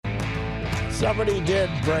somebody did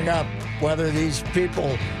bring up whether these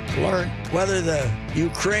people whether the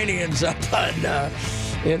Ukrainians up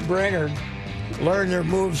in Brainerd learned their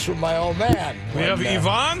moves from my old man. We have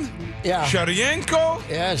Ivan Sharenko.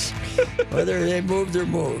 Yes, whether they moved their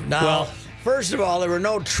move. Now, first of all, there were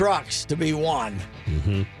no trucks to be won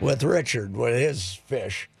with Richard with his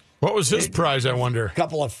fish. What was his prize, I wonder? A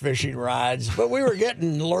couple of fishing rods, but we were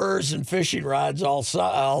getting lures and fishing rods all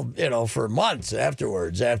for months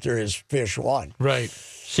afterwards after his fish won. Right.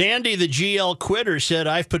 Sandy, the GL quitter, said,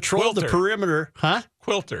 I've patrolled the perimeter. Huh?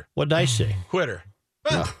 Quilter. What did I say? Quitter.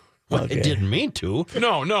 Well, I didn't mean to.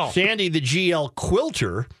 No. Sandy, the GL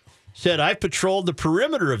quilter, said, I've patrolled the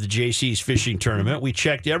perimeter of the JC's fishing tournament. We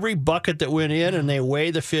checked every bucket that went in, and they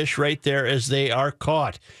weigh the fish right there as they are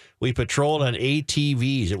caught. We patrolled on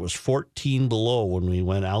ATVs. It was 14 below when we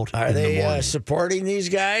went out. Are in the they morning. Supporting these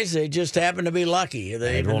guys? They just happen to be lucky,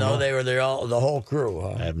 even though they were the whole crew.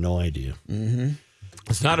 Huh? I have no idea. Mm-hmm.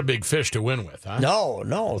 It's not a big fish to win with, huh?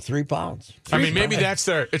 No, 3 pounds. Maybe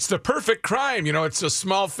it's the perfect crime. It's a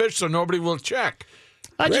small fish, so nobody will check.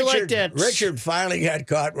 How'd you like that? Richard finally got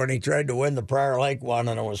caught when he tried to win the Prior Lake one,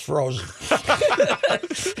 and it was frozen.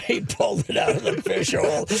 He pulled it out of the fish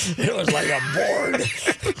hole. It was like a board.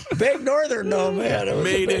 Big northern, no man. It was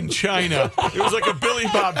Made in China. It was like a Billy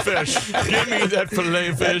Bob fish. Give me that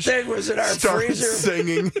fillet fish. That thing was in our freezer.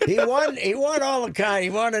 Singing. He won all the kind.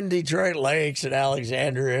 He won in Detroit Lakes and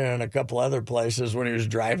Alexandria and a couple other places when he was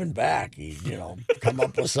driving back. He'd, come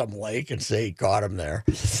up with some lake and say he caught him there.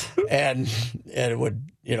 And it would,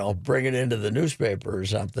 bring it into the newspaper or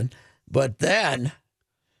something. But then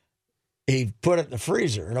he put it in the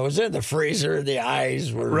freezer, and it was in the freezer. The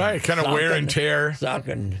eyes were kind of wear and tear.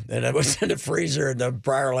 Sunken. And it was in the freezer, and the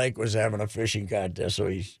Prior Lake was having a fishing contest. So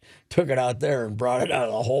he took it out there and brought it out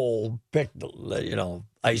of the hole, picked,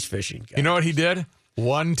 ice fishing contest. You know what he did?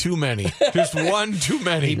 One too many. Just one too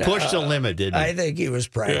many. He pushed the limit, didn't he? I think he was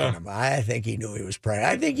pranking him. I think he knew he was pranking.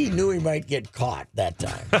 I think he knew he might get caught that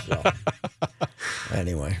time. So.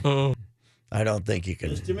 Anyway. I don't think you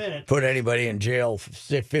can put anybody in jail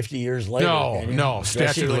 50 years later. No.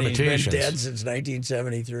 Statute of limitations. He's been dead since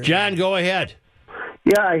 1973. John, go ahead.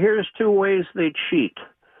 Yeah, here's 2 ways they cheat.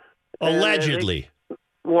 Allegedly.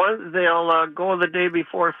 One, they'll go the day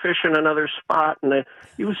before fishing another spot, and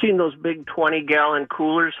you've seen those big 20-gallon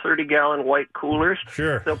coolers, 30-gallon white coolers.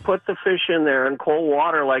 Sure. They'll put the fish in there in cold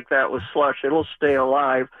water like that with slush. It'll stay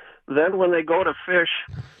alive. Then when they go to fish,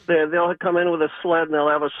 they'll come in with a sled, and they'll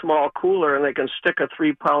have a small cooler, and they can stick a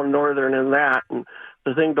 3-pound northern in that, and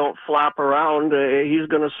the thing don't flop around. He's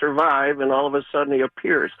going to survive, and all of a sudden he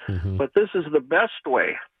appears. Mm-hmm. But this is the best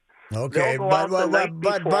way. Okay,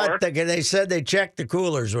 but they said they checked the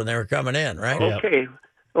coolers when they were coming in, right? Okay,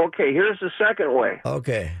 here's the second way.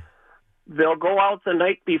 Okay. They'll go out the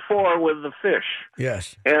night before with the fish.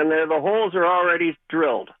 Yes. And the holes are already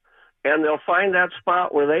drilled. And they'll find that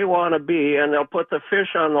spot where they want to be, and they'll put the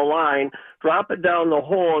fish on the line, drop it down the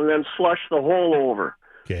hole, and then slush the hole over.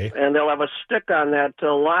 Okay. And they'll have a stick on that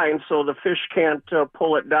line so the fish can't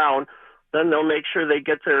pull it down. Then they'll make sure they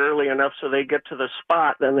get there early enough so they get to the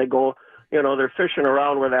spot. Then they go, they're fishing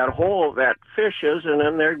around where that hole, that fish is, and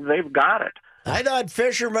then they've got it. I thought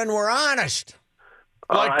fishermen were honest.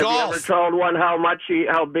 Like golf. Have you ever told one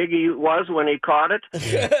how big he was when he caught it?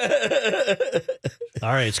 All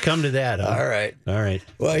right, it's come to that. Huh? All right.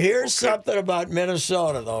 Well, here's something about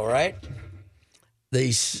Minnesota, though, right?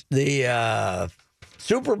 The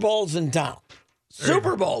Super Bowl's in town.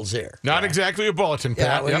 Super Bowl's here. Not exactly a bulletin,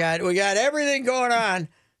 Pat. Yeah, we got everything going on.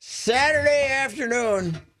 Saturday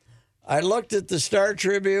afternoon, I looked at the Star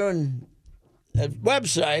Tribune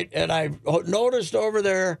website, and I noticed over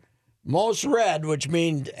there most read, which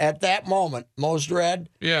means at that moment, most read.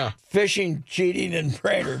 Yeah. Fishing, cheating, and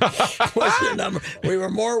Brainerd was the number. We were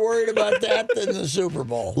more worried about that than the Super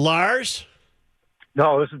Bowl. Lars?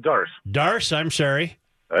 No, this is Darce. Darce, I'm sorry.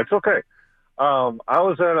 That's okay. I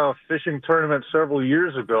was at a fishing tournament several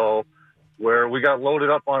years ago where we got loaded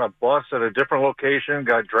up on a bus at a different location,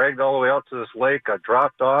 got dragged all the way out to this lake, got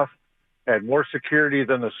dropped off, had more security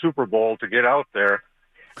than the Super Bowl to get out there,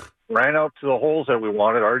 ran out to the holes that we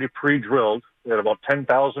wanted, already pre-drilled. We had about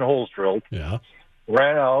 10,000 holes drilled. Yeah.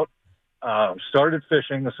 Ran out, started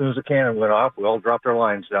fishing as soon as the cannon went off. We all dropped our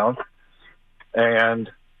lines down. And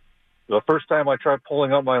the first time I tried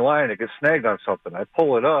pulling up my line, it gets snagged on something. I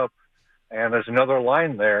pull it up, and there's another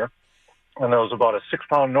line there, and there was about a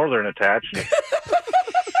 6-pound northern attached.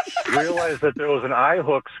 Realized that there was an eye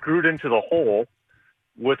hook screwed into the hole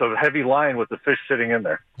with a heavy line with the fish sitting in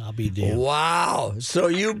there. I'll be damned. Wow. So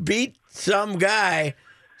you beat some guy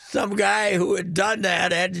some guy who had done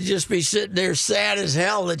that had to just be sitting there sad as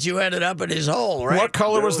hell that you ended up in his hole, right? What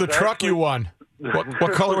color was the truck you won?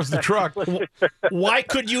 What color was the truck? Why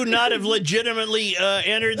could you not have legitimately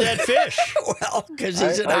entered that fish? Well, because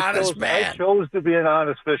he's an honest man. I chose to be an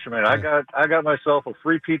honest fisherman. I got myself a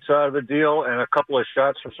free pizza out of the deal and a couple of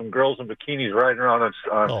shots from some girls in bikinis riding around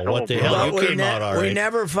on what the hell? But You came out all right. we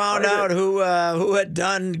never found out who had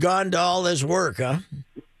gone to all this work, huh?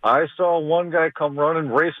 I saw one guy come running,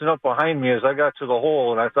 racing up behind me as I got to the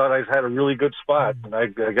hole, and I thought I had a really good spot. And I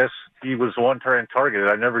guess he was the one trying to target it.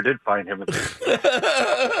 I never did find him.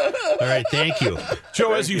 All right, thank you.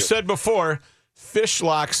 Joe, as you said before, fish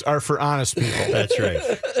locks are for honest people. That's right.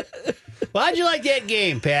 Well, how'd you like that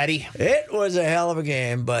game, Patty? It was a hell of a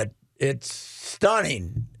game, but it's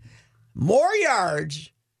stunning. More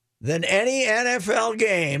yards than any NFL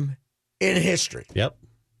game in history. Yep.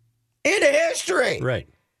 In history. Right.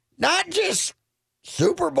 Not just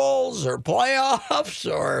Super Bowls or playoffs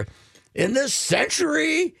or in this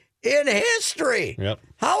century, in history. Yep.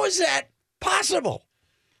 How is that possible?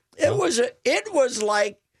 It was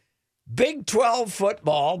like Big 12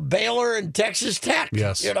 football, Baylor and Texas Tech.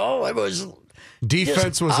 Yes. You know, it was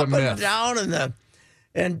Defense just was a up myth. and down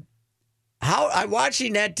and how I'm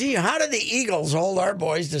watching that team. How did the Eagles hold our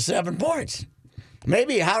boys to 7 points?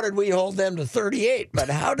 Maybe how did we hold them to 38? But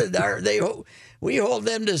how did we hold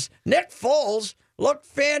them to? Nick Foles looked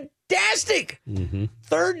fantastic. Mm-hmm.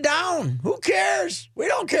 Third down. Who cares? We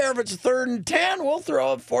don't care if it's 3rd and 10. We'll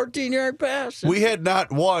throw a 14-yard pass. We had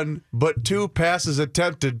not one, but 2 passes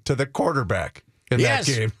attempted to the quarterback in that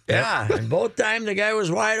game. Yeah, and both times the guy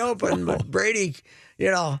was wide open. But Brady,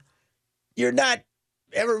 you're not.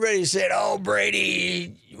 Everybody said, "Oh,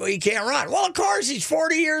 Brady, he can't run." Well, of course, he's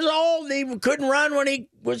 40 years old. He couldn't run when he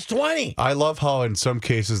was 20. I love how in some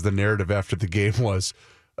cases the narrative after the game was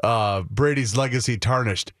Brady's legacy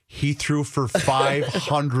tarnished. He threw for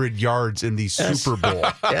 500 yards in the Super Bowl.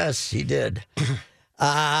 Yes, he did.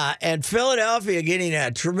 And Philadelphia getting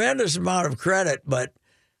a tremendous amount of credit, but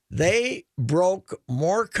they broke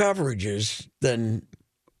more coverages than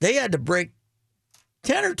they had to break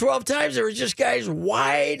 10 or 12 times. There was just guys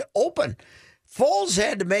wide open. Foles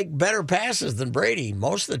had to make better passes than Brady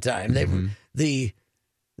most of the time. The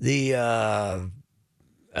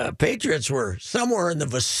Patriots were somewhere in the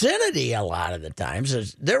vicinity a lot of the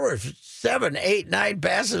times. There were 7, 8, 9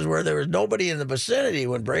 passes where there was nobody in the vicinity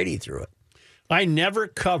when Brady threw it. I never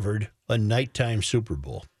covered a nighttime Super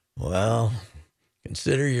Bowl. Well,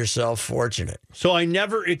 consider yourself fortunate. So I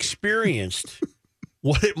never experienced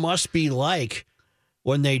what it must be like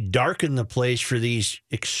when they darken the place for these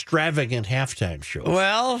extravagant halftime shows.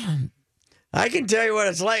 Well, I can tell you what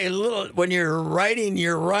it's like. When you're writing,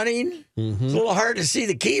 you're running. Mm-hmm. It's a little hard to see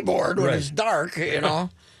the keyboard when Right. it's dark,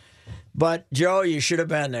 But, Joe, you should have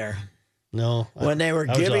been there. No. When they were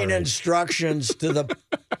I was giving all right. instructions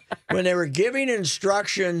when they were giving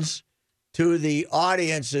instructions to the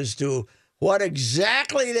audience as to what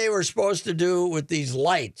exactly they were supposed to do with these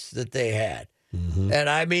lights that they had. Mm-hmm. And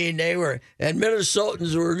I mean,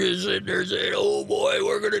 Minnesotans were just sitting there saying, "Oh boy,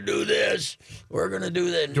 we're going to do this. We're going to do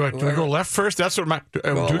that." Do we go left first? That's what do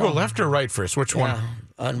we go left or right first? Which one? Yeah,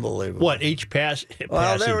 unbelievable. What, each pass? Well,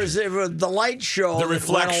 passage? there was the light show The that went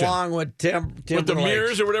reflection. along with Tim With the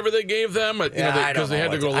mirrors or whatever they gave them? I Because don't they know.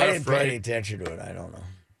 had to go I left, didn't pay any right? attention to it. I don't know.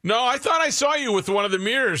 No, I thought I saw you with one of the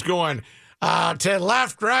mirrors going to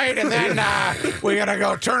left, right, and then we got to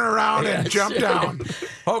go turn around and jump down.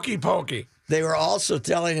 Hokey pokey. They were also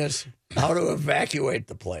telling us how to evacuate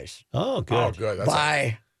the place Oh, good. Oh, good. That's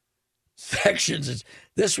by sections.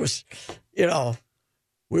 This was,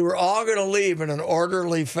 we were all going to leave in an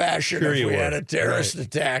orderly fashion Sure if you we had were. a terrorist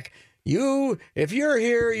attack. If you're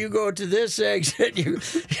here, you go to this exit.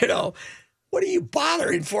 What are you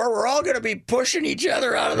bothering for? We're all going to be pushing each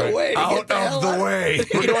other out of the way. To get Out the hell of the out way.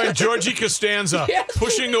 We're going Georgie Costanza, Yes.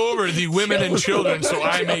 pushing over the women and children so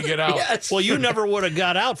I may get out. Yes. Well, you never would have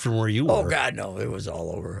got out from where you were. Oh, God, no. It was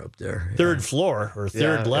all over up there. Third floor or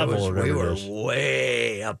third level or We whatever were it is.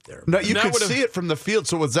 way up there. No, you That could would've- see it from the field.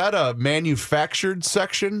 So was that a manufactured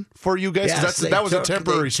section for you guys? 'Cause Yes, that was a they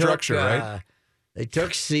temporary took, structure, right? They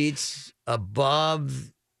took seats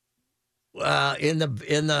above in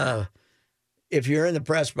the if you're in the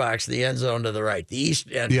press box, the end zone to the right, the east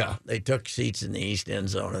end. Yeah. They took seats in the east end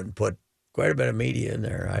zone and put quite a bit of media in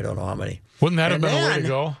there. I don't know how many. Wouldn't that have And been a way then- to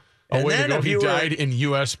go? A and way to then go. if He you were- died in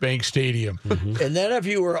U.S. Bank Stadium. And then if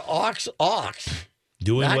you were ox,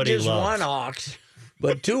 Doing not what he just loves. one ox,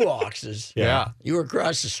 but 2 oxes, Yeah. you were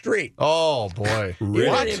across the street. Oh, boy. You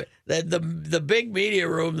What? didn't even- the big media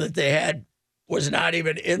room that they had was not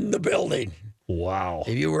even in the building. Wow.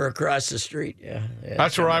 If you were across the street, yeah.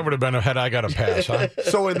 That's where I would have been had I got a pass, huh?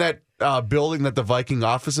 So in that building that the Viking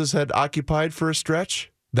offices had occupied for a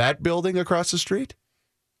stretch, that building across the street?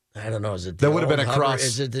 I don't know. Is it That the would have been old across-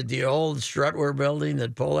 Is it the old Strutware building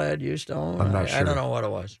that Polad used to own? I'm not I sure. don't know what it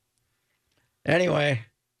was. Anyway,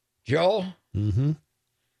 Joe, Mm-hmm.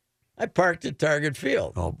 I parked at Target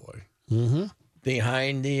Field Oh, boy. Mm-hmm.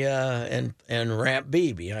 behind the and ramp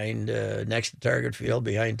B behind next to Target Field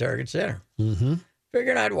behind Target Center. Mm-hmm.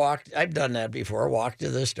 Figured I've done that before. Walked to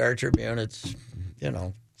the Star Tribune. It's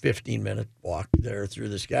 15-minute walk there through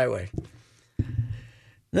the Skyway.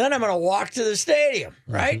 Then I'm going to walk to the stadium,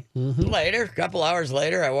 right? Mm-hmm. Later, a couple hours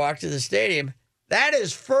later, I walk to the stadium. That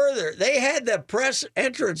is further. They had the press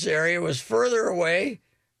entrance area was further away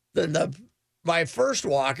than my first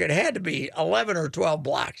walk. It had to be 11 or 12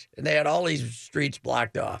 blocks, and they had all these streets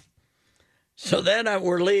blocked off. So then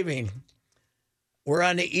we're leaving. We're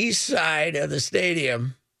on the east side of the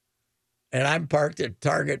stadium, and I'm parked at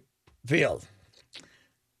Target Field.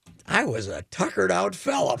 I was a tuckered out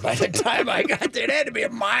fella by the time I got there. It had to be a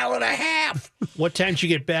mile and a half. What time did you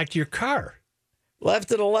get back to your car?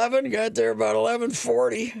 Left at 11, got there about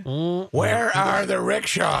 11:40. Where are the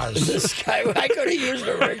rickshaws? This guy, I could have used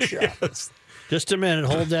a rickshaw. Just a minute.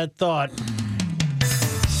 Hold that thought.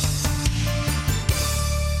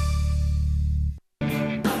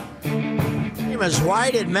 Why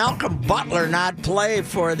did Malcolm Butler not play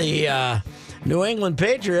for the New England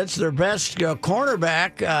Patriots, their best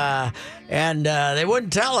cornerback? And they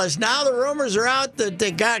wouldn't tell us. Now the rumors are out that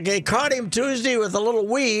they caught him Tuesday with a little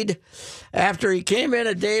weed after he came in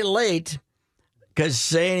a day late because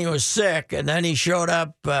saying he was sick. And then he showed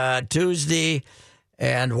up Tuesday,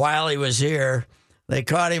 and while he was here, they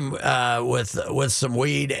caught him with some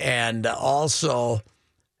weed and also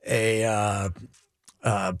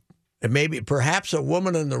maybe perhaps a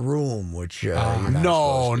woman in the room, which you're not No,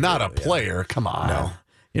 supposed to not do. a player. Come on.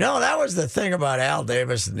 No. That was the thing about Al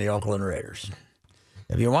Davis and the Oakland Raiders.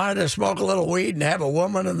 If you wanted to smoke a little weed and have a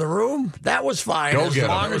woman in the room, that was fine. Go as get 'em.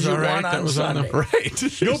 long That as was you all right. won That on was on the- Sunday. Right.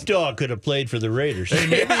 Snoop Dogg could have played for the Raiders. Hey,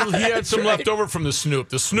 maybe he had some left over from the Snoop.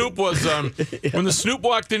 The Snoop was when the Snoop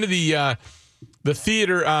walked into the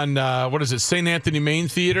theater on what is it, St. Anthony Main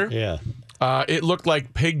Theater? Yeah. It looked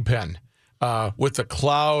like Pigpen. With a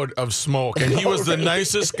cloud of smoke, and he was the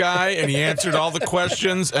nicest guy, and he answered all the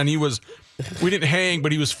questions, and we didn't hang,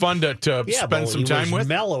 but he was fun to spend some time he was with.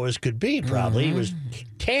 mellow as could be, probably. He was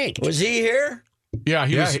tanked. Was he here? Yeah,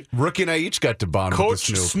 he was. Rookie and I each got to bond Coach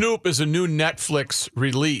with the Snoop. Snoop is a new Netflix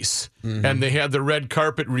release, and they had the red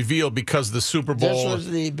carpet reveal because of the Super This Bowl. was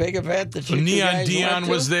the big event that you two Neon guys Dion went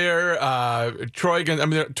to? was there.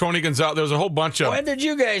 Tony Gonzalez. There was a whole bunch of. When did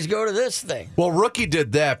you guys go to this thing? Well, Rookie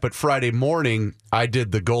did that, but Friday morning I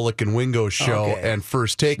did the Golick and Wingo show Okay. and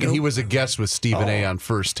First Take, and he was a guest with Stephen A. on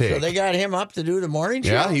First Take. So they got him up to do the morning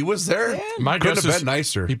show? yeah, he was there. My Couldn't guess have is been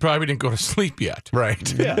nicer. He probably didn't go to sleep yet.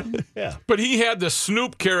 Right. Yeah. But he had the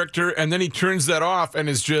Snoop character, and then he turns that off and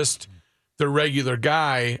is just the regular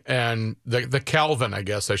guy, and the Calvin, I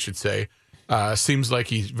guess I should say, seems like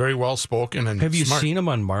he's very well spoken and Have you smart. seen him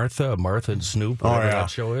on Martha and Snoop, whatever yeah. that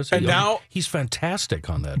show is? And now- he's fantastic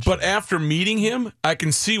on that show. But after meeting him, I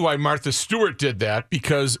can see why Martha Stewart did that,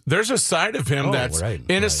 because there's a side of him Oh, that's right,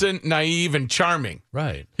 innocent, naive, and charming.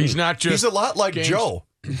 Right. He's not just. He's a lot like James- Joe.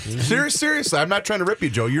 Seriously, I'm not trying to rip you,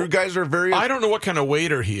 Joe. You guys are very. I don't know what kind of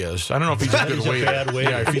waiter he is. I don't know if he's a good He's a waiter. bad waiter.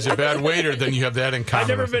 Yeah, if he's a bad waiter, then you have that in common. I've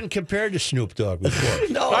never with him. been compared to Snoop Dogg before.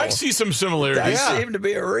 No. I see some That similarities. seemed to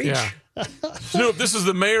be a reach. Yeah. Snoop, this is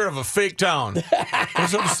the mayor of a fake town.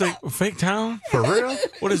 What's up with a fake town? For real?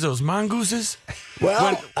 What is those, mongooses?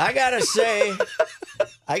 Well, I got to say,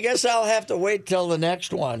 I guess I'll have to wait till the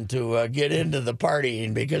next one to get into the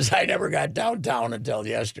partying because I never got downtown until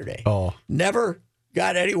yesterday. Oh. Never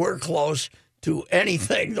got anywhere close to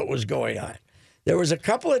anything that was going on. There was a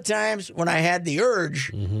couple of times when I had the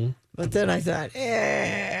urge, but then I thought,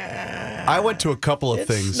 I went to a couple of it's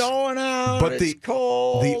things. snowing out, But it's the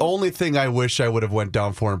cold. The only thing I wish I would have went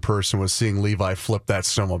down for in person was seeing Levi flip that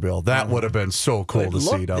snowmobile. That would have been so cool But to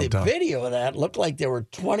look, see downtown. The video of that looked like there were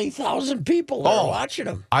 20,000 people there Oh. watching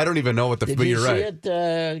him. I don't even know what the. Did but you you're see right.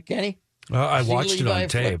 it, Kenny? I See watched it Levi on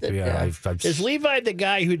tape. flip it? Yeah, Yeah. I've Is Levi the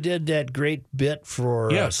guy who did that great bit for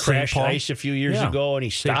Yeah, St. Crash Paul. Ice a few years Yeah. ago, and he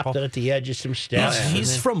St. stopped Paul. it at the edge of some steps?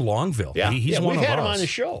 he's from Longville. Yeah, He's yeah, one we've of had him us. on the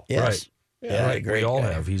show. Yes. Right. Yeah, Right. great We all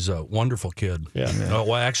guy. have. He's a wonderful kid. Yeah.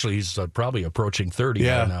 Well, actually, he's probably approaching 30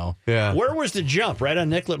 Yeah. by now. Yeah. Where was the jump? Right on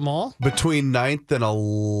Nicollet Mall? Between 9th and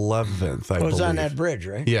 11th, I It was believe. on that bridge,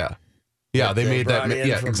 right? Yeah. Yeah, they they made that. brought in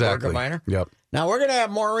Yeah, from exactly. Borgeminer? Yep. Now we're going to have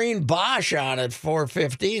Maureen Bosch on at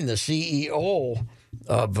 4:15, the CEO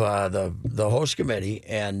the host committee,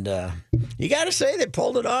 and you got to say they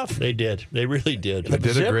pulled it off. They did. They really did. The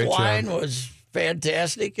did a great zip line job. was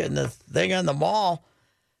fantastic, and the thing on the mall,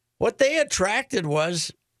 what they attracted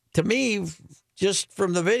was, to me, just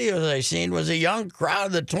from the videos I seen, was a young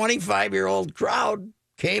crowd. The 25-year-old crowd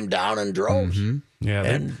came down in droves. Yeah,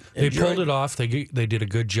 And they enjoyed pulled it off. They did a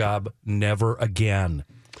good job. Never again.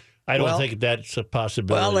 I don't Well- think that's a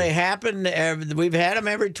possibility. Well, they happen. We've had them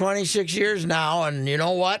every 26 years now, and you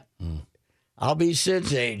know what? I'll be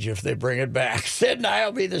Sid's age if they bring it back. Sid and I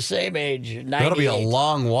will be the same age. 98. That'll be a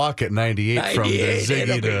long walk at 98 from the 98, it'll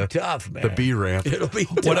Ziggy be to tough, man. the B ramp. It'll be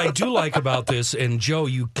tough. What I do like about this, and Joe,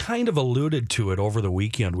 you kind of alluded to it over the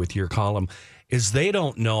weekend with your column, is they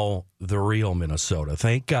don't know the real Minnesota.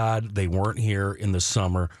 Thank God they weren't here in the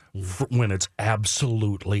summer when it's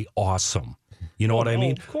absolutely awesome. You know what I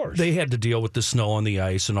mean? Of course. They had to deal with the snow and the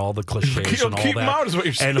ice and all the cliches You'll and all keep 'em that. out is what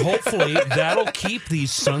you're saying. And hopefully that'll keep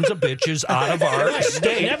these sons of bitches out of our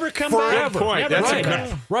state. Never come forever. back. Point. Never That's come a back.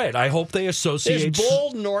 good- Right. I hope they associate. This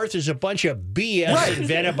Bold North is a bunch of BS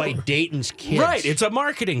invented by Dayton's kids. Right. It's a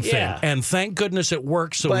marketing thing. Yeah. And thank goodness it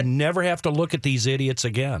works so But- we never have to look at these idiots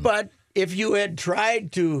again. But if you had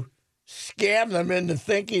tried to scam them into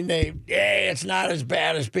thinking it's not as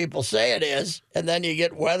bad as people say it is, and then you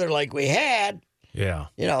get weather like we had, yeah.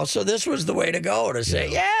 so this was the way to go, to say,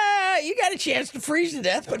 you got a chance to freeze to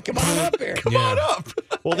death, but come on up here. Come on up.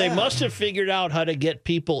 Well, they must have figured out how to get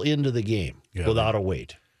people into the game without a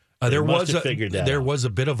wait. There must was have figured that there out. was a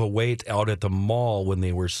bit of a wait out at the mall when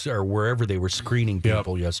they were or wherever they were screening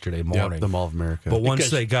people yesterday morning. the Mall of America. But once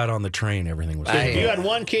Because- they got on the train, everything was If you fine. had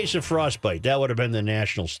one case of frostbite, that would have been the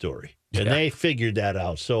national story. And they figured that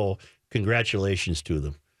out. So congratulations to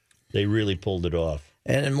them. They really pulled it off.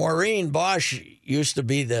 And Maureen Bosch used to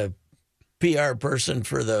be the PR person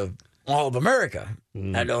for the Mall of America.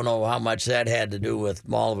 I don't know how much that had to do with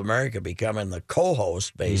Mall of America becoming the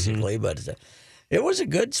co-host, basically, but it was a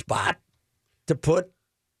good spot to put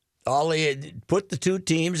the two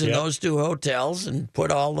teams in those two hotels and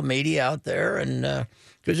put all the media out there, and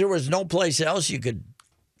because there was no place else you could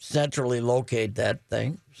centrally locate that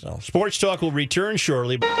thing. So Sports Talk will return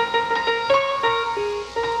shortly.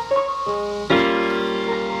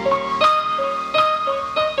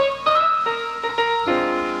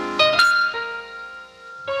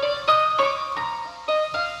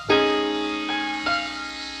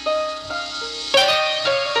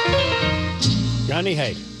 Johnny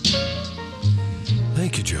Hay.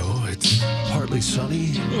 Thank you, Joe. It's partly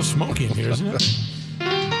sunny. A little smoky in here, isn't it?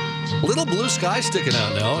 Little blue sky sticking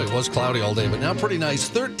out now. It was cloudy all day, but now pretty nice.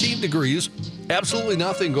 13 degrees. Absolutely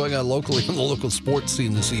nothing going on locally in the local sports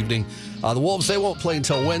scene this evening. The Wolves, they won't play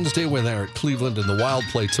until Wednesday when they're at Cleveland, and the Wild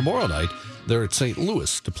play tomorrow night. They're at St.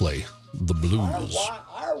 Louis to play the Blues.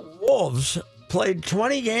 our Wolves played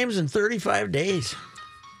 20 games in 35 days.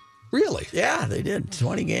 Really? Yeah, they did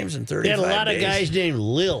 20 games in 35 They had a lot days. of guys named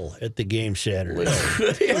Lil at the game Saturday.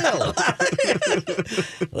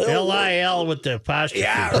 Lil with the apostrophe.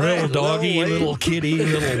 Yeah, Little doggy, Wayne. little kitty,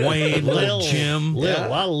 little Wayne, little Jim, Lil. A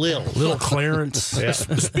lot of Lil. little Clarence.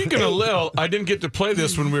 Speaking of Lil, I didn't get to play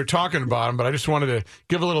this when we were talking about him, but I just wanted to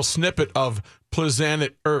give a little snippet of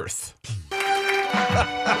Planet Earth.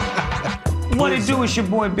 What it do? It's your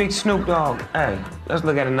boy Big Snoop Dogg. Hey, let's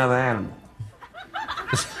look at another animal.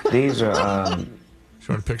 These are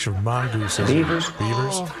Showing a picture of mongooses. beavers.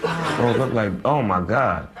 Oh, look like, oh my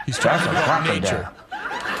God. He's That's talking a about crocodile. nature.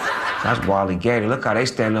 That's Wally Gator. Look how they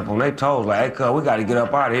stand up on their toes like, hey, cuz, we got to get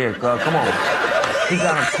up out of here, cuz. Come on. He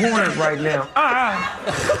got them cornered right now.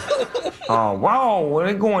 Oh, wow. Were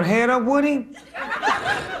they going head up with him?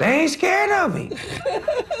 They ain't scared of him.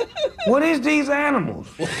 What is these animals?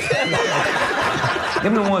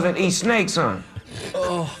 Them the ones that eat snakes, son.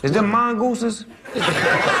 Is them mongooses?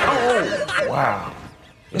 Oh, wow.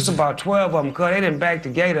 It's about 12 of them, cuz they didn't back the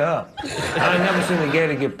gator up. I ain't never seen a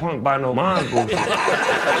gator get punked by no mongoose.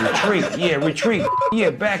 Retreat. Yeah,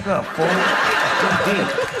 back up, fool. Get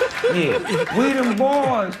deep. Yeah, we them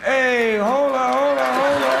boys. Hey, hold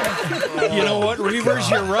on. You know what, Reavers,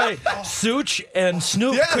 you're right. Such and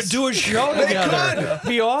Snoop could do a show together.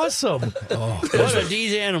 Be awesome. What are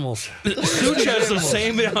these animals? Such has the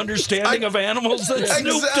same understanding of animals that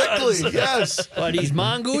Snoop does. Exactly. Yes. What, these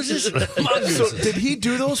mongooses? So did he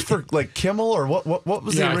do those for like Kimmel or what? What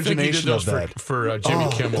was the I think he did origination those of that? for Jimmy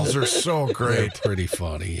Kimmel. Those are so They're great. pretty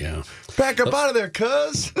funny, yeah. Back up out of there,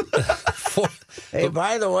 cuz. Hey,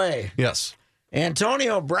 by the way, Yes.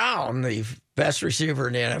 Antonio Brown, the best receiver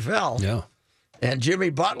in the NFL, Yeah. and Jimmy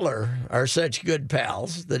Butler are such good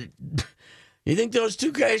pals that You think those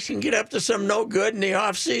two guys can get up to some no good in the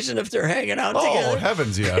off season if they're hanging out together? Oh,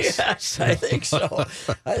 heavens, yes. Yes, I think so.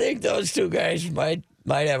 I think those two guys might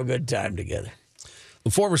have a good time together.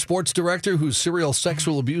 The former sports director whose serial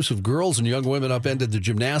sexual abuse of girls and young women upended the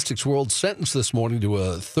gymnastics world sentenced this morning to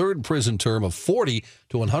a third prison term of 40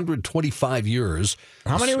 to 125 years.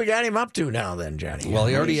 How many we got him up to now then, Johnny? Well,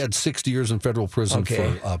 he already had 60 years in federal prison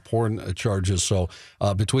for porn charges, so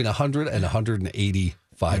between 100 and 185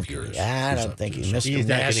 years. I don't think Mr. He's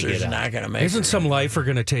not gonna Nasser's get out. not going to make Isn't it. some lifer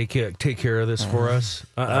going to take care of this for us?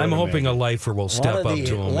 I'm hoping a lifer will step up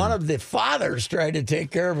to him. One of the fathers tried to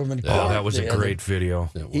take care of him. Oh, that was a great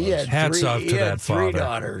video. He had Hats off to he had that three father.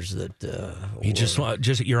 daughters that. He just,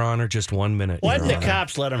 Your Honor, just 1 minute. Why Your didn't the Honor.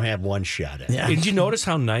 cops let him have one shot at it? Yeah. Did you notice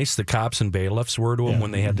how nice the cops and bailiffs were to him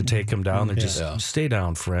when they had to take him down? They're just, stay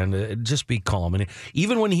down, friend. Just be calm. And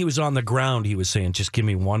even when he was on the ground, he was saying, just give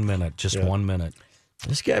me 1 minute, just 1 minute.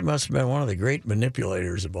 This guy must have been one of the great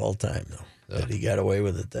manipulators of all time, though. That he got away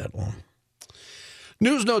with it that long.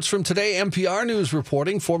 News notes from today. NPR News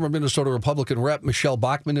reporting former Minnesota Republican Rep. Michelle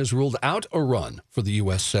Bachmann has ruled out a run for the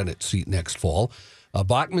U.S. Senate seat next fall.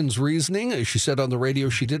 Bachmann's reasoning, as she said on the radio,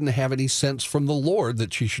 she didn't have any sense from the Lord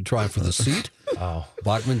that she should try for the seat. Wow.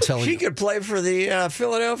 Bachmann telling She could play for the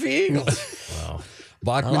Philadelphia Eagles. Wow.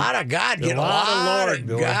 Bachmann, A lot of God get a lot of Lord.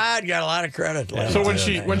 Lord. God got a lot of credit. So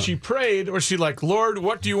when she prayed, was she like, Lord,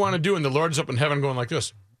 what do you want to do? And the Lord's up in heaven going like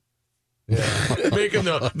this. Making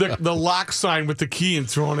the lock sign with the key and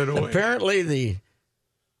throwing it away. Apparently, the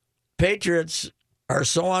Patriots are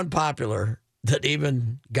so unpopular that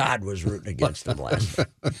even God was rooting against them last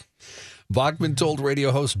night. Bachmann told radio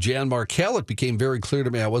host Jan Markell, it became very clear to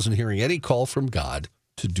me I wasn't hearing any call from God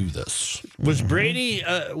to do this. Was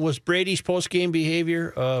Brady's post-game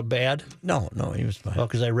behavior bad? No, he was fine. Well,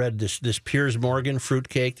 because I read this Piers Morgan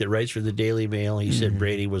fruitcake that writes for the Daily Mail. He said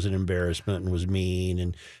Brady was an embarrassment and was mean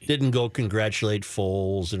and didn't go congratulate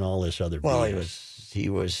Foles and all this other. Well,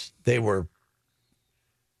 BS. they were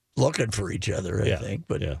looking for each other, I think.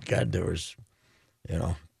 But God, there was,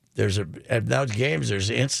 at those games,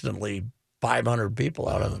 there's instantly 500 people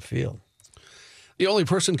out on the field. The only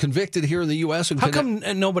person convicted here in the U.S. How come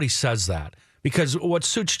nobody says that? Because what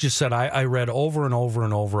Such just said, I read over and over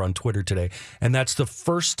and over on Twitter today, and that's the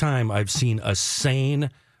first time I've seen a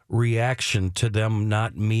sane reaction to them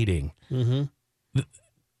not meeting. Mm-hmm.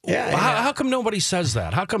 How come nobody says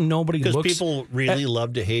that? How come nobody looks? Because people really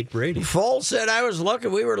love to hate Brady. Foles said, I was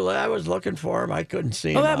looking for him. I couldn't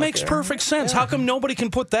see him. Oh, that out makes there." perfect sense. How come nobody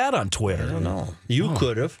can put that on Twitter? I don't know. You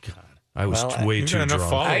could have. I was way too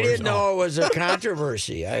drunk. I didn't know it was a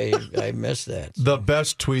controversy. I missed that. The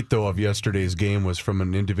best tweet, though, of yesterday's game was from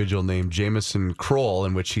an individual named Jamison Kroll,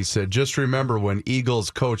 in which he said, just remember when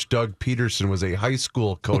Eagles coach Doug Peterson was a high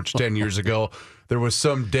school coach 10 years ago, there was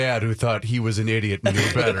some dad who thought he was an idiot and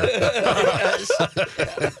knew better.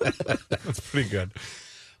 That's pretty good.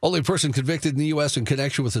 Only person convicted in the U.S. in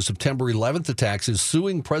connection with the September 11th attacks is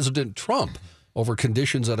suing President Trump over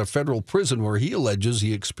conditions at a federal prison where he alleges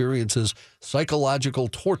he experiences psychological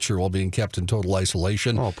torture while being kept in total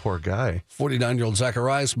isolation. Oh, poor guy. 49-year-old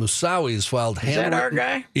Zacharias Moussaoui has filed handwritten... that our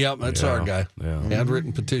guy? Yeah, that's our guy. Yeah.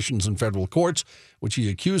 Handwritten petitions in federal courts, which he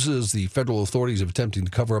accuses the federal authorities of attempting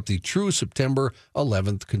to cover up the true September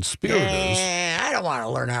 11th conspirators. I don't want to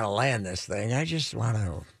learn how to land this thing. I just want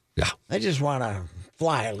to... Yeah. I just want to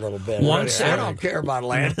fly a little bit. I don't care about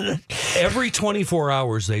landing it. Every 24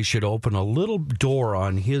 hours, they should open a little door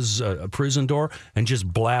on his prison door and just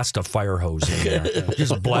blast a fire hose in there.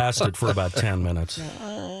 Just blast it for about 10 minutes.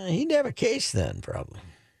 He'd have a case then, probably.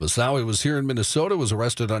 Moussaoui was here in Minnesota, was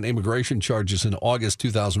arrested on immigration charges in August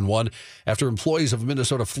 2001 after employees of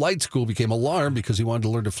Minnesota Flight School became alarmed because he wanted to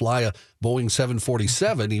learn to fly a Boeing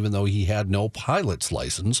 747, even though he had no pilot's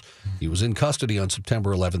license. He was in custody on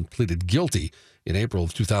September 11th, pleaded guilty in April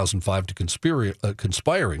of 2005 to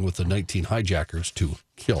conspiring with the 19 hijackers to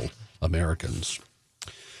kill Americans.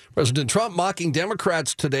 President Trump mocking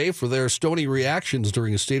Democrats today for their stony reactions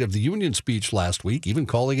during a State of the Union speech last week, even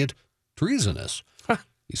calling it treasonous.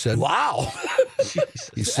 He said, "Wow."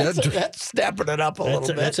 He said that's stepping it up a little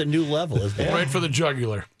bit. That's a new level, isn't it? Right for the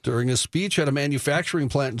jugular. During a speech at a manufacturing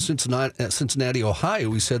plant in Cincinnati,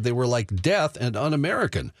 Ohio, he said they were like death and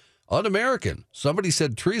un-American. Un-American. Somebody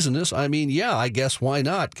said treasonous. I mean, yeah, I guess why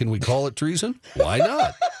not? Can we call it treason? Why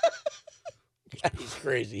not? He's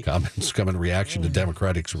crazy. Comments come in reaction to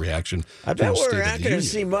Democratic's reaction. I to bet the State we're of not the going to Union.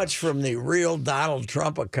 see much from the real Donald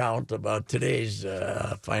Trump account about today's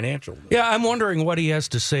financial. Yeah, I'm wondering what he has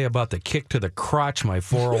to say about the kick to the crotch my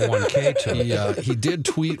 401k took. He did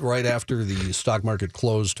tweet right after the stock market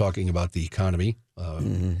closed talking about the economy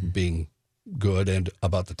being good and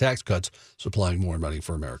about the tax cuts supplying more money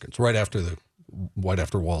for Americans right after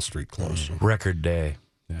Wall Street closed. So. Record day.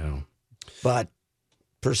 Yeah. But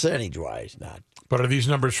percentage-wise, not. But are these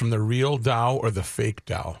numbers from the real Dow or the fake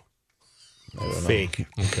Dow? Fake.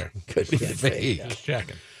 Okay. Could be the fake. Just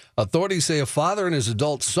checking. Authorities say a father and his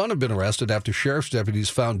adult son have been arrested after sheriff's deputies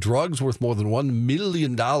found drugs worth more than $1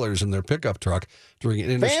 million in their pickup truck during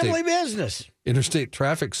an Family business. interstate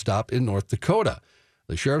traffic stop in North Dakota.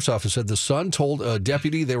 The sheriff's office said the son told a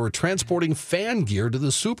deputy they were transporting fan gear to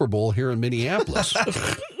the Super Bowl here in Minneapolis.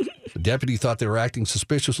 The deputy thought they were acting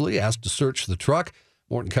suspiciously, asked to search the truck.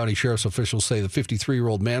 Morton County Sheriff's officials say the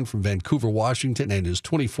 53-year-old man from Vancouver, Washington, and his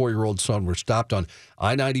 24-year-old son were stopped on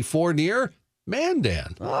I-94 near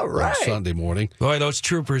Mandan All right. on Sunday morning. Boy, those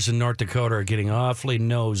troopers in North Dakota are getting awfully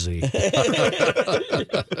nosy.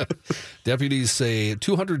 Deputies say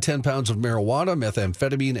 210 pounds of marijuana,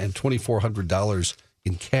 methamphetamine, and $2,400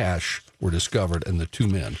 in cash were discovered, and the two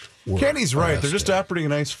men were Kenny's right. arrested. They're just operating a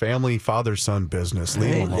nice family father-son business.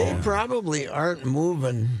 Leave them They alone. probably aren't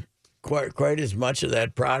moving quite as much of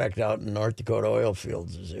that product out in North Dakota oil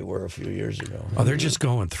fields as they were a few years ago. Oh, they're just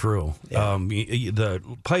going through. The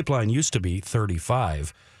pipeline used to be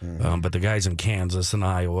 35, but the guys in Kansas and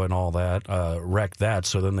Iowa and all that wrecked that.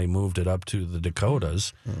 So then they moved it up to the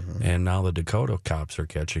Dakotas, and now the Dakota cops are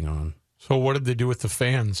catching on. So what did they do with the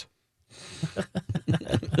fans?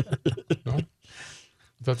 No?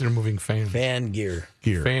 I thought they were moving fans. Fan gear.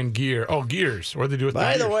 Fan gear. Oh, gears. What did they do with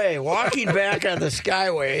By the the gears? way, walking back on the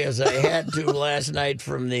Skyway as I had to last night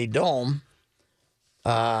from the Dome,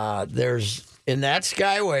 there's in that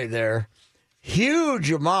Skyway there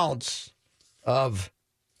huge amounts of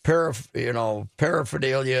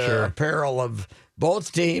paraphernalia, apparel of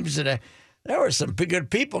both teams, and there were some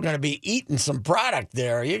good people going to be eating some product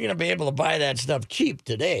there. You're going to be able to buy that stuff cheap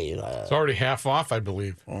today. It's already half off, I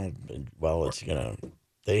believe. Well, it's going to.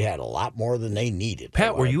 They had a lot more than they needed.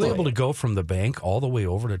 Pat, were you able to go from the bank all the way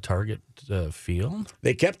over to Target Field?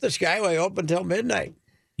 They kept the Skyway open till midnight.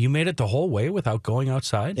 You made it the whole way without going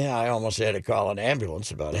outside? Yeah, I almost had to call an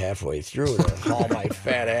ambulance about halfway through to haul my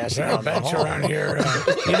fat ass down the hall. around here.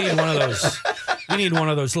 You need one of those. You need one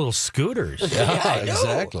of those little scooters. Yeah, I do.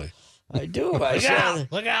 Exactly. I do. I said,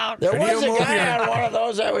 Look out! there was a guy on one of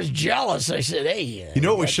those. I was jealous. I said, "Hey, You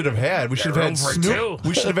know what we should have had? We should have had Snoop.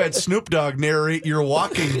 We should have had Snoop Dogg narrate your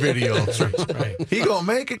walking video. Right. He gonna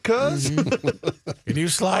make it, cuz. Can you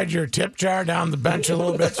slide your tip jar down the bench a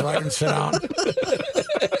little bit so I can sit down?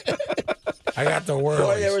 I got the word.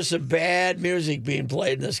 Boy, there was some bad music being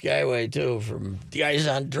played in the Skyway too, from guys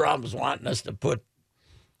on drums wanting us to put."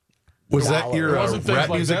 Was that your Wasn't things rap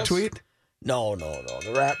like music this? tweet? No.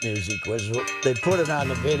 The rap music was. They put it on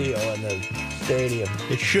the video in the stadium.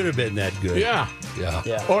 It should have been that good. Yeah. Yeah.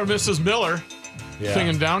 Yeah. Or Mrs. Miller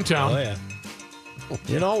singing downtown. Oh, yeah.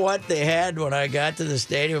 You know what they had when I got to the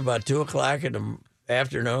stadium about 2:00 in the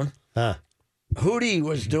afternoon? Huh. Hootie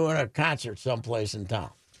was doing a concert someplace in town.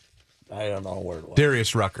 I don't know where it was.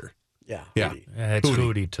 Darius Rucker. Yeah. Yeah. Hootie. It's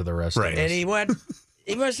Hootie to the rest Right. of us. And he went,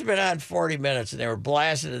 he must have been on 40 minutes, and they were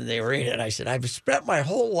blasting in the arena. And I said, I've spent my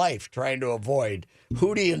whole life trying to avoid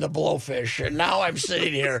Hootie and the Blowfish, and now I'm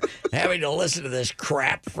sitting here having to listen to this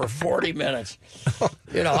crap for 40 minutes.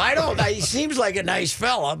 You know, he seems like a nice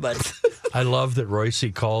fella, but I love that Royce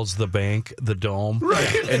calls the bank the Dome,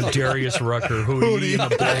 and Darius Rucker Hootie and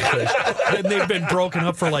the Blowfish. And they've been broken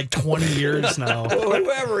up for like 20 years now.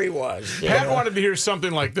 whoever he was. you Pat know. wanted to hear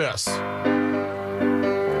something like this.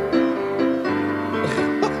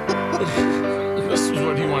 This is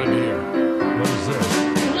what he wanted to hear. What is this?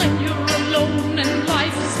 When you're alone and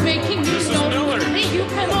life is making you This is lonely, Miller. you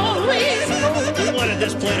can always We wanted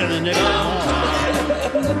this played on the Nickel.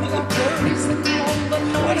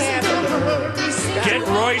 What happened to her? Get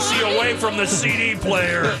Royce away from the CD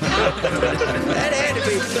player. That had to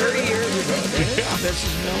be 30 years ago, didn't it,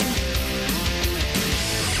 Mrs.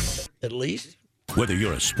 Miller? At least. Whether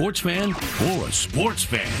you're a sports fan or a sports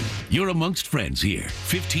fan, you're amongst friends here.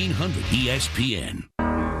 1500 ESPN.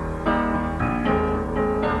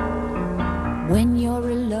 When you're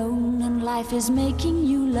alone and life is making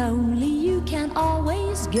you lonely, you can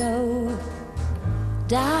always go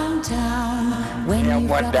downtown. When you've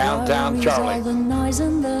got downtown, worries, Charlie? all the noise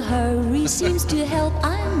and the hurry seems to help,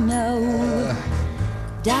 I know.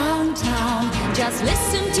 Downtown, just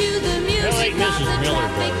listen to the music, like not Mrs. the Miller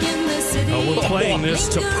traffic in the city. We're playing this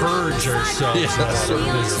to purge ourselves.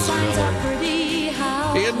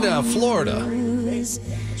 In Florida,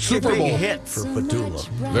 Super Big Bowl. hit for Petula.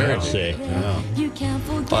 Very I'd say. Yeah. You can't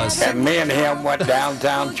forget And me and him went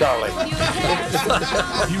downtown, Charlie.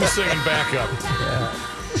 He was singing backup.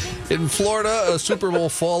 In Florida, a Super Bowl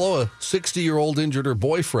follow, a 60-year-old injured her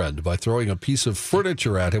boyfriend by throwing a piece of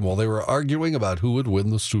furniture at him while they were arguing about who would win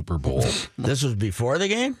the Super Bowl. This was before the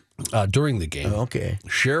game? During the game. Oh, okay.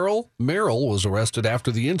 Cheryl Merrill was arrested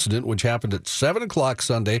after the incident, which happened at 7 o'clock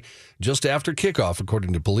Sunday, just after kickoff,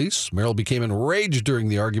 according to police. Merrill became enraged during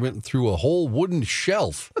the argument and threw a whole wooden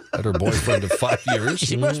shelf at her boyfriend of 5 years.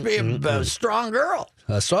 She must be a strong girl.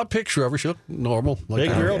 I saw a picture of her. She looked normal.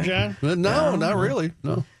 Big girl, John? No, not really.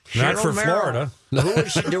 No. Not Cheryl for Merrill.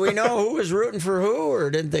 Florida. Do we know who was rooting for who, or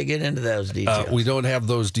didn't they get into those details? We don't have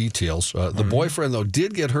those details. The boyfriend, though,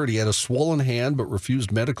 did get hurt. He had a swollen hand but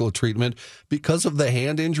refused medical treatment. Because of the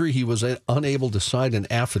hand injury, he was unable to sign an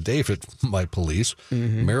affidavit by police.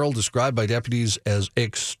 Merrill, described by deputies as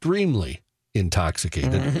extremely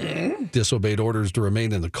intoxicated, disobeyed orders to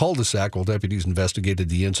remain in the cul-de-sac while deputies investigated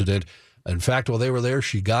the incident. In fact, while they were there,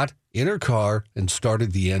 she got in her car and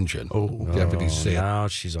started the engine. Deputies say now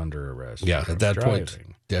she's under arrest. Yeah, at that point,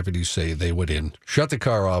 Driving. deputies say they went in, shut the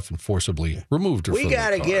car off, and forcibly removed her We from the got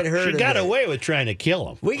to car. get her. She got away with trying to kill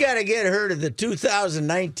him. We got to get her to the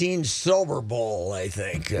 2019 Sober Bowl. I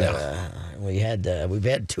think we've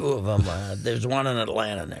had two of them. There's one in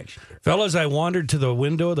Atlanta next year. Fellas, I wandered to the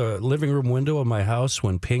living room window of my house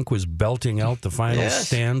when Pink was belting out the final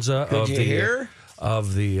stanza Could you hear?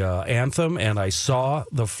 of the anthem, and I saw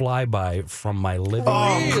the flyby from my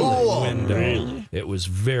living room window. It was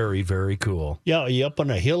very, very cool. Yeah, are you up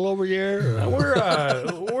on a hill over there?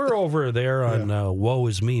 We're over there on Woe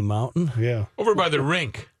Is Me Mountain. Yeah. Over by the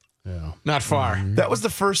rink. Yeah. Not far. That was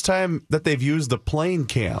the first time that they've used the plane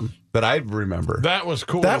cam that I remember. That was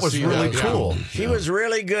cool. That to was see really that, cool. She was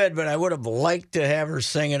really good, but I would have liked to have her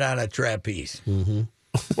singing on a trapeze.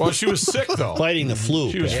 Well, she was sick, though. Fighting the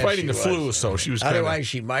flu. She was Yeah, fighting she the flu, was. so she was Otherwise,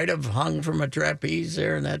 she might have hung from a trapeze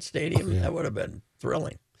there in that stadium. That would have been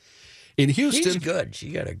thrilling. In She's Houston, good.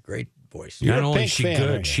 She got a great voice. Not a only Pink is she fan, good,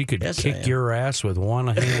 aren't you? she could Yes, I kick am. your ass with one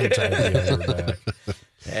hand tied behind her back.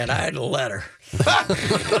 And I'd let her.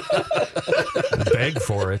 Beg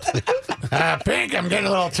for it. Pink, I'm getting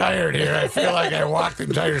a little tired here. I feel like I walked the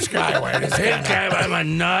entire skyway. Pink, I'm a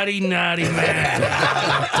naughty, naughty man.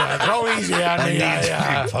 Go easy on me.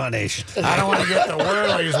 Punished. I don't want to get the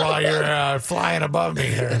whirlies while you're flying above me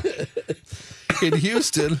here. in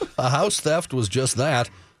Houston, a house theft was just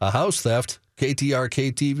that, a house theft.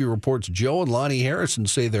 KTRK-TV reports Joe and Lonnie Harrison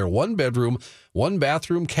say their one-bedroom,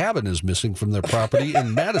 one-bathroom cabin is missing from their property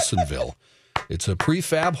in Madisonville. It's a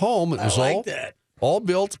prefab home. It was all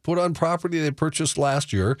built, put on property they purchased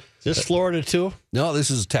last year. Is this Florida, too? No,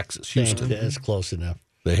 this is Texas, Houston. That's close enough.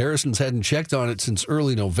 The Harrisons hadn't checked on it since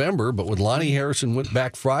early November, but when Lonnie Harrison went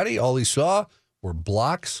back Friday, all he saw were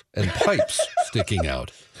blocks and pipes sticking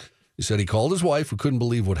out. He said he called his wife, who couldn't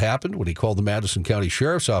believe what happened. When he called the Madison County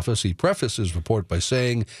Sheriff's Office, he prefaced his report by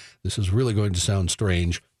saying, "This is really going to sound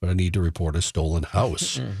strange, but I need to report a stolen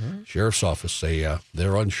house." Sheriff's Office say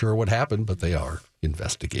they're unsure what happened, but they are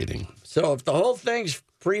investigating. So if the whole thing's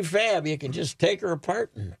prefab, you can just take her apart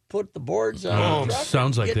and put the boards on. The truck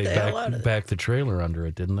Sounds and like get they the hell out of there. backed the trailer under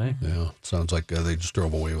it, didn't they? Yeah, sounds like they just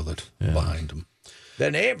drove away with it behind them. The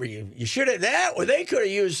neighbor, you should have that. Well, they could have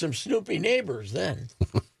used some snoopy neighbors then.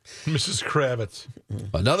 Mrs. Kravitz.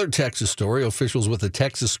 Another Texas story. Officials with the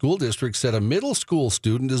Texas school district said a middle school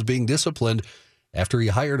student is being disciplined after he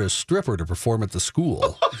hired a stripper to perform at the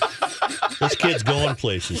school. This kid's going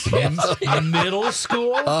places. In middle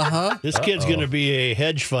school? This kid's going to be a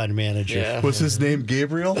hedge fund manager. Yeah. Was his name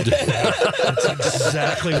Gabriel? That's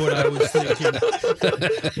exactly what I was thinking.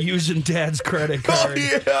 Using Dad's credit card.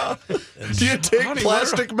 Yeah. Do you take Honey,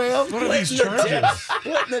 plastic mail? What are these Splitting the charges? tips.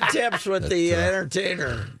 Splitting the tips with the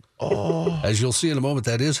entertainer. As you'll see in a moment,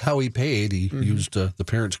 that is how he paid. He used the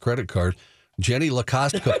parents' credit card. Jenny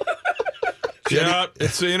Lacoste. Yeah,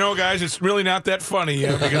 it's guys, it's really not that funny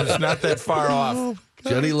because it's not that far off.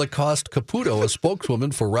 Jenny Lacoste Caputo, a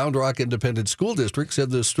spokeswoman for Round Rock Independent School District,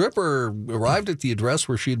 said the stripper arrived at the address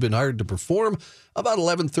where she had been hired to perform about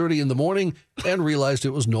 11:30 in the morning and realized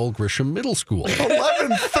it was Noel Grisham Middle School.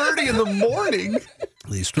 11:30 in the morning.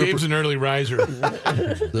 The stripper, Gabe's an early riser.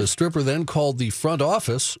 the stripper then called the front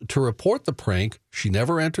office to report the prank. She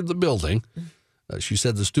never entered the building. She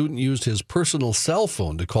said the student used his personal cell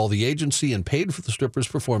phone to call the agency and paid for the stripper's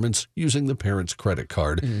performance using the parent's credit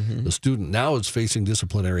card. The student now is facing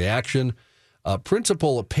disciplinary action.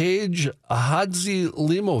 Principal Paige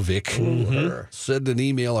Hadzilimovic said in an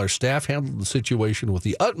email, "Our staff handled the situation with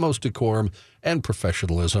the utmost decorum and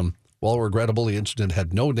professionalism. While regrettable, the incident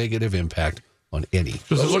had no negative impact on any.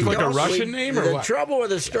 Does it look like a Don't- Russian name or the what? trouble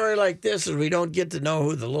with a story like this is we don't get to know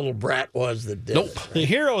who the little brat was that did it. The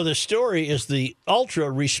hero of the story is the ultra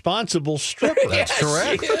responsible stripper. That's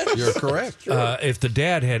correct. You're correct. If the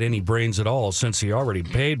dad had any brains at all, since he already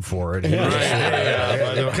paid for it, he just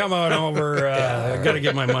said, come on over. I got to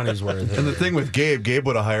get my money's worth. And the thing with Gabe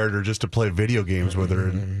would have hired her just to play video games with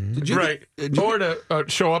her. Right. Or to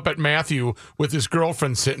show up at Matthew with his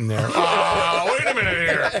girlfriend sitting there. Wait a minute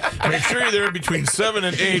here. Make sure you're there between 7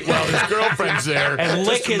 and 8 while his girlfriend's there. And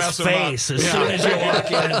lick just to his mess him up. face as soon as you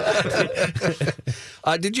walk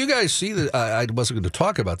in. Did you guys see that? I wasn't going to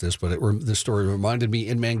talk about this, but this story reminded me.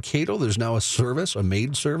 In Mankato, there's now a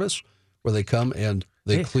maid service, where they come and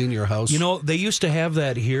they clean your house. You know, they used to have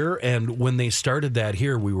that here, and when they started that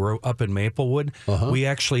here, we were up in Maplewood. We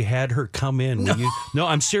actually had her come in. No,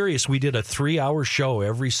 I'm serious. We did a 3-hour show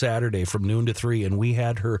every Saturday from noon to 3, and we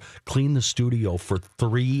had her clean the studio for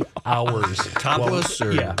 3 hours. Topless?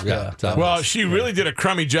 Topless. Well, she really did a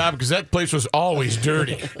crummy job because that place was always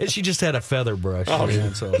dirty. And she just had a feather brush.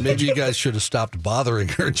 So. Maybe you guys should have stopped bothering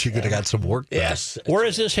her and she could have got some work done. Yes. Where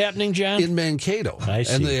is this happening, John? In Mankato. I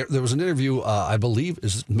see. And there was an interview, I believe,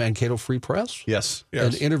 is Mankato Free Press? Yes.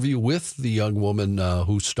 An interview with the young woman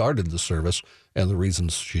who started the service and the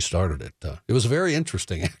reasons she started it. It was very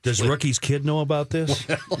interesting. Actually. Does Rookie's kid know about this?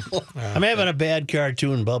 I'm having a bad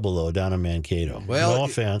cartoon bubble, though, down in Mankato. Well, no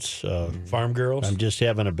offense. Farm girls? I'm just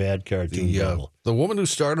having a bad cartoon bubble. The woman who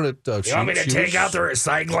started it, You want me to take out the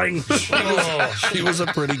recycling? she was a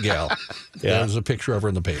pretty gal. Yeah. There's a picture of her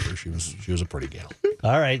in the paper. She was a pretty gal.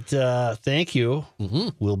 All right. Thank you.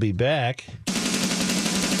 We'll be back.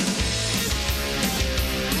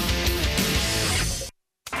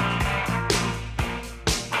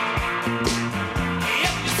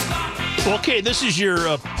 Okay, this is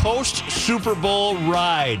your post-Super Bowl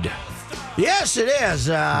ride. Yes, it is.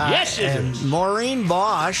 Yes, it is. Maureen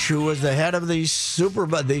Bosch, who was the head of the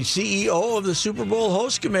CEO of the Super Bowl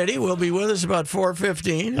host committee, will be with us about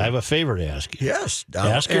 4:15. I have a favor to ask you. Yes.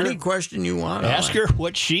 Ask her. Any question you want. Ask her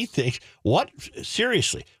what she thinks.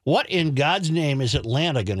 Seriously, what in God's name is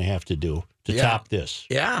Atlanta going to have to do to top this?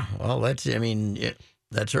 Yeah. Well, that's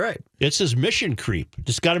right. It's his mission creep.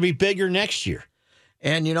 It's got to be bigger next year.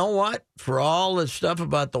 And you know what? For all the stuff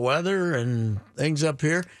about the weather and things up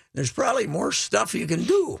here, there's probably more stuff you can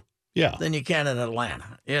do than you can in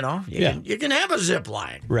Atlanta. You know, you can have a zip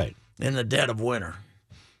line in the dead of winter.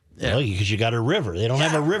 Yeah. Well, because you got a river. They don't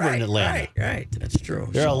have a river in Atlanta. Right. That's true.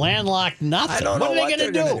 They're a landlocked nothing. What are they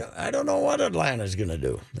going to do? I don't know what Atlanta's going to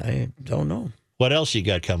do. I don't know. What else you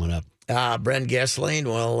got coming up? Brent Gessling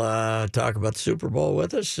will talk about the Super Bowl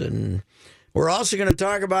with us, and we're also going to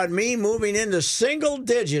talk about me moving into single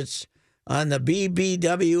digits on the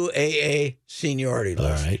BBWAA seniority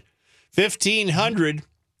list. All right. 1500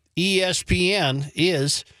 ESPN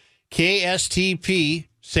is KSTP,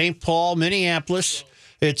 St. Paul, Minneapolis.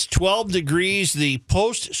 It's 12 degrees. The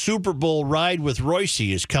post-Super Bowl ride with Royce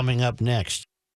is coming up next.